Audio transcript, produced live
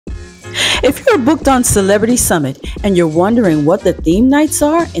If you're booked on Celebrity Summit and you're wondering what the theme nights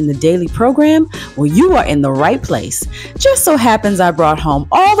are in the daily program, well, you are in the right place. Just so happens I brought home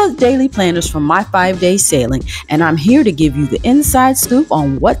all the daily planners from my 5-day sailing, and I'm here to give you the inside scoop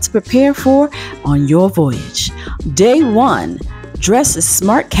on what to prepare for on your voyage. Day 1, dress is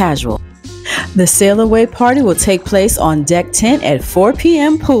smart casual. The sail away party will take place on deck 10 at 4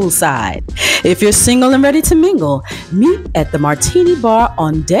 p.m. poolside. If you're single and ready to mingle, meet at the Martini Bar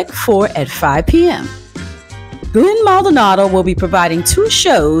on deck 4 at 5 p.m. Glenn Maldonado will be providing 2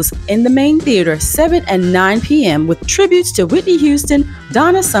 shows in the main theater 7 and 9 p.m. with tributes to Whitney Houston,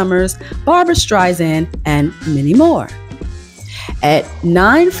 Donna Summers, Barbra Streisand, and many more. At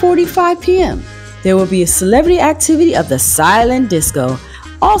 9:45 p.m., there will be a celebrity activity of the Silent Disco,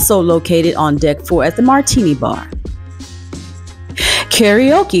 also located on deck 4 at the Martini Bar.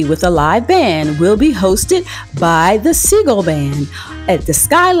 Karaoke with a live band will be hosted by the Seagull Band at the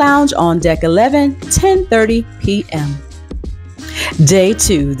Sky Lounge on deck 11, 10:30 p.m. Day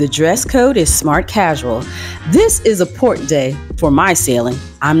 2, the dress code is smart casual. This is a port day for my sailing.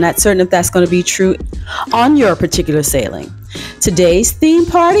 I'm not certain if that's going to be true on your particular sailing. Today's theme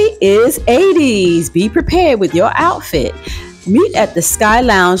party is 80s. Be prepared with your outfit. Meet at the Sky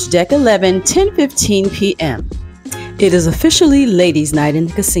Lounge, deck 11, 10:15 p.m. It is officially ladies' night in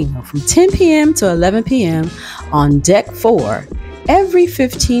the casino from 10 p.m. to 11 p.m. on deck 4. Every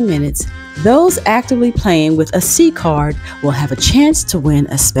 15 minutes, those actively playing with a C card will have a chance to win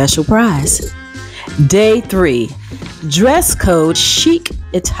a special prize. Day 3, dress code chic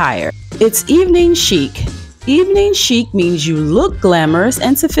attire. It's evening chic. Evening chic means you look glamorous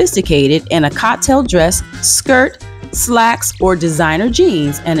and sophisticated in a cocktail dress, skirt, slacks, or designer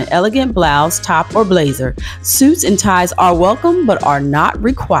jeans, and an elegant blouse, top, or blazer. Suits and ties are welcome but are not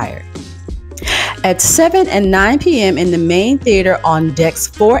required. At 7 and 9 p.m. in the main theater on decks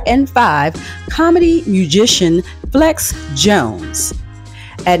 4 and 5, comedy musician Flex Jones.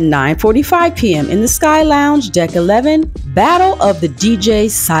 At 9:45 p.m. in the Sky Lounge, deck 11, Battle of the DJ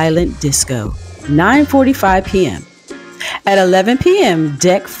Silent Disco. 9:45 p.m. At 11 p.m.,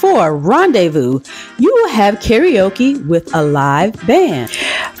 deck 4, Rendezvous, you will have karaoke with a live band.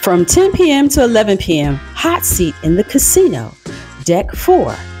 From 10 p.m. to 11 p.m., hot seat in the casino, deck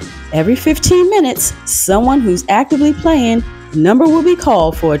 4. Every 15 minutes, someone who's actively playing, number will be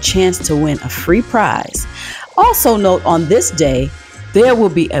called for a chance to win a free prize. Also note on this day, there will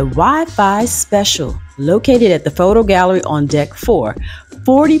be a Wi-Fi special located at the photo gallery on deck 4.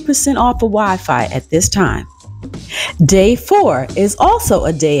 40% off of Wi-Fi at this time. Day 4 is also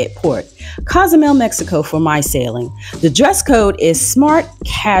a day at port, Cozumel, Mexico for my sailing. The dress code is smart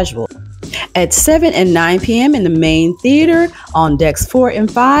casual. At 7 and 9 p.m. in the main theater on decks 4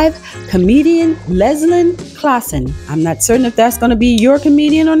 and 5, comedian Leslyn Klassen. I'm not certain if that's going to be your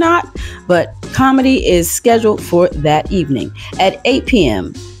comedian or not, but comedy is scheduled for that evening. At 8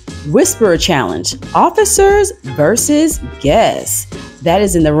 p.m., Whisperer Challenge, officers versus guests. That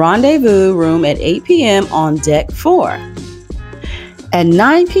is in the Rendezvous room at 8 p.m. on deck 4. At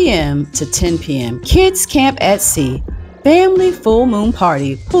 9 p.m. to 10 p.m., Kids Camp at Sea, Family Full Moon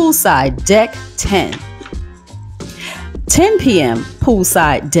Party, poolside deck 10. 10 p.m.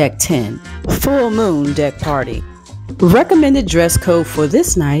 poolside deck 10, Full Moon deck party. Recommended dress code for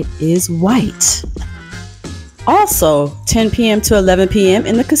this night is white. Also, 10 p.m. to 11 p.m.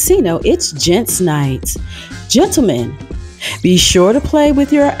 in the casino, it's Gents Night. Gentlemen, be sure to play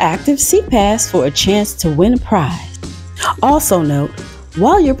with your active seat pass for a chance to win a prize. Also note,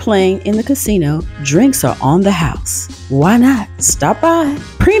 while you're playing in the casino, drinks are on the house. Why not? Stop by.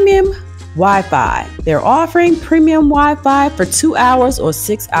 Premium Wi-Fi. They're offering premium Wi-Fi for 2 hours or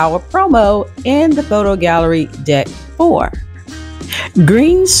 6-hour promo in the photo gallery deck 4.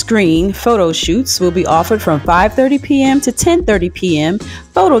 Green screen photo shoots will be offered from 5:30 p.m. to 10:30 p.m.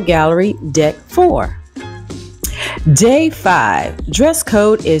 Photo gallery deck 4. Day 5, dress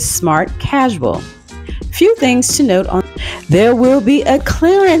code is smart casual. Few things to note on. There will be a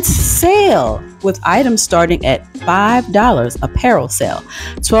clearance sale with items starting at $5 apparel sale.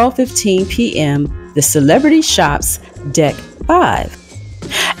 12:15 p.m. the Celebrity Shops deck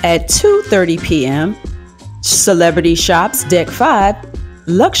 5. At 2:30 p.m. Celebrity Shops deck 5,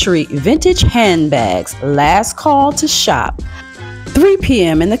 luxury vintage handbags, last call to shop. 3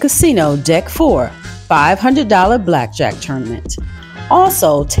 p.m. in the casino deck 4, $500 blackjack tournament.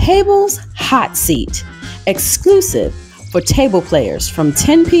 Also, tables hot seat, exclusive for table players from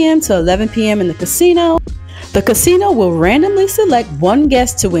 10 p.m. to 11 p.m. in the casino. The casino will randomly select one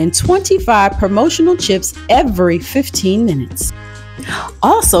guest to win 25 promotional chips every 15 minutes.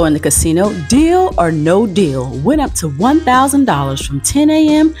 Also in the casino, Deal or No Deal went up to $1,000 from 10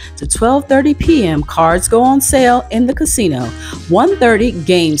 a.m. to 12:30 p.m. Cards go on sale in the casino. 1:30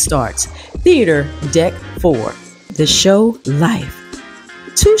 game starts. Theater, Deck 4. The show Life.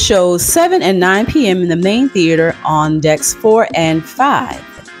 2 shows, 7 and 9 p.m. in the main theater on decks 4 and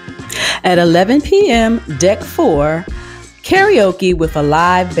 5. At 11 p.m., Deck 4, karaoke with a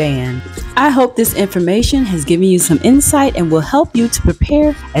live band. I hope this information has given you some insight and will help you to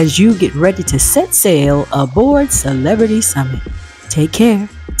prepare as you get ready to set sail aboard Celebrity Summit. Take care.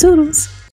 Toodles.